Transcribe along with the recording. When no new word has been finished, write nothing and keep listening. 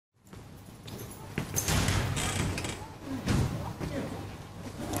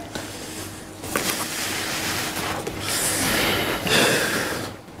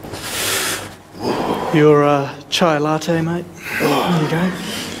Your chai latte, mate. There you go.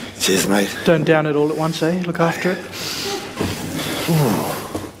 Cheers, mate. Don't down it all at once, eh? Look after it.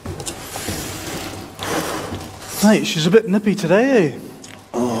 Mate, she's a bit nippy today, eh?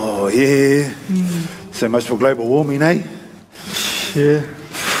 Oh, yeah. So much for global warming, eh? Yeah.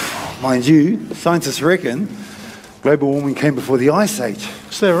 Mind you, scientists reckon global warming came before the Ice Age.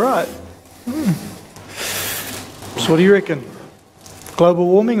 Is that right? So what do you reckon? Global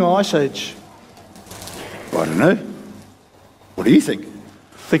warming or Ice Age? I don't know. What do you think?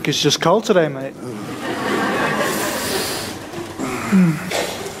 I think it's just cold today, mate.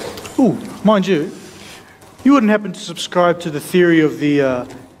 Ooh, mind you, you wouldn't happen to subscribe to the theory of the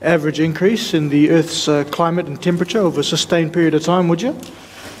average increase in the Earth's climate and temperature over a sustained period of time, would you?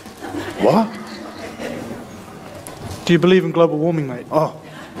 What? Do you believe in global warming, mate? Oh,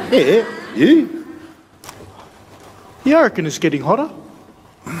 yeah. You? Yeah, I reckon it's getting hotter.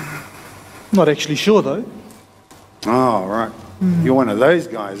 Not actually sure, though. Oh, right. You're one of those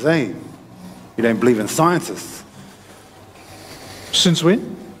guys, eh? You don't believe in scientists. Since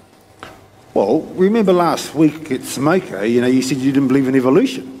when? Well, remember last week at Smoker, you said you didn't believe in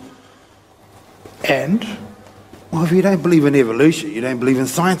evolution. And? Well, if you don't believe in evolution, you don't believe in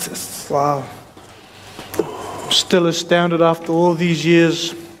scientists. Wow. Still astounded after all these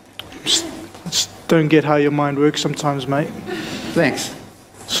years. Just don't get how your mind works sometimes, mate. Thanks.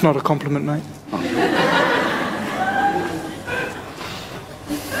 It's not a compliment, mate.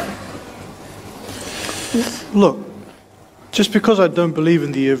 Look, just because I don't believe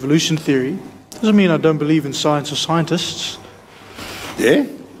in the evolution theory doesn't mean I don't believe in science or scientists. Yeah?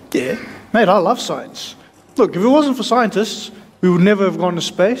 Yeah. Mate, I love science. Look, if it wasn't for scientists, we would never have gone to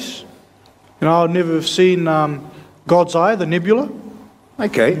space. I would never have seen God's Eye, the nebula.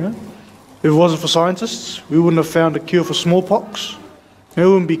 Okay. If it wasn't for scientists, we wouldn't have found a cure for smallpox. There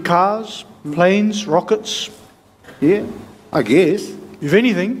wouldn't be cars, planes, rockets. Yeah, I guess. If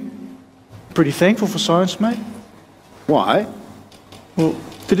anything, pretty thankful for science, mate. Why? Well,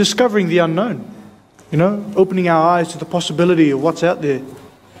 they're discovering the unknown. Opening our eyes to the possibility of what's out there.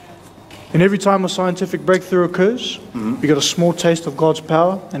 And every time a scientific breakthrough occurs, we get a small taste of God's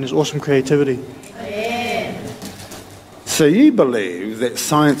power and His awesome creativity. So you believe that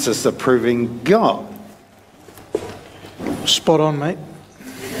scientists are proving God? Spot on, mate.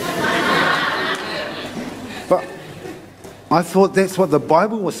 But I thought that's what the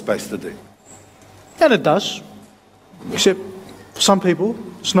Bible was supposed to do. And it does. Except for some people,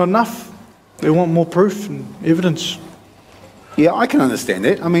 it's not enough. They want more proof and evidence. Yeah, I can understand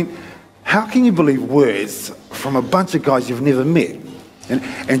that. I mean, how can you believe words from a bunch of guys you've never met,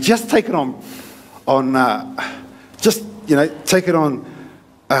 and just take it on take it on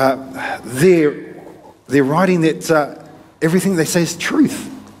their writing that everything they say is truth.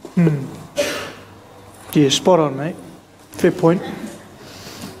 Yeah, spot on, mate. Fair point.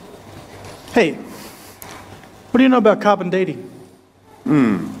 Hey, what do you know about carbon dating?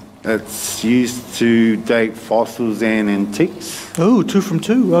 It's used to date fossils and antiques. Oh, 2 from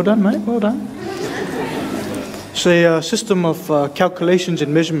 2. Well done, mate. Well done. It's a system of calculations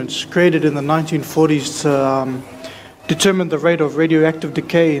and measurements created in the 1940s to determine the rate of radioactive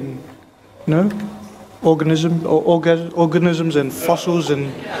decay in, organisms and fossils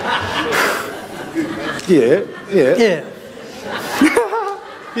and... Yeah. Yeah.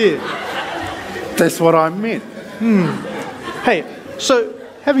 Yeah. That's what I meant. Hey, so,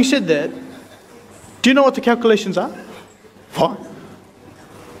 having said that, do you know what the calculations are? What?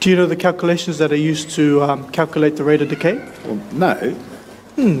 Do you know the calculations that are used to calculate the rate of decay? Well, no.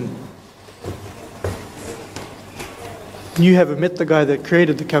 You haven't met the guy that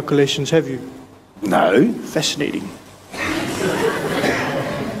created the calculations, have you? No. Fascinating.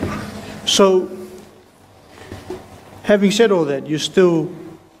 So, having said all that, you're still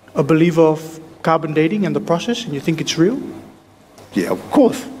a believer of carbon dating and the process, and you think it's real? Yeah, of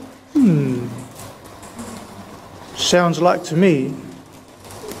course. Sounds like to me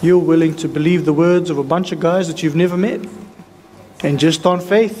you're willing to believe the words of a bunch of guys that you've never met, and just on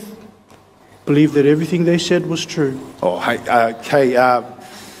faith believe that everything they said was true. Oh, hey,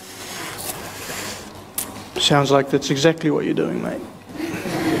 Sounds like that's exactly what you're doing, mate.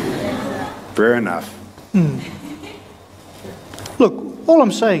 fair enough. Look, all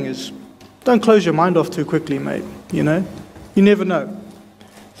I'm saying is, don't close your mind off too quickly, mate. You never know.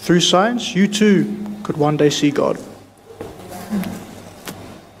 Through science, you too could one day see God.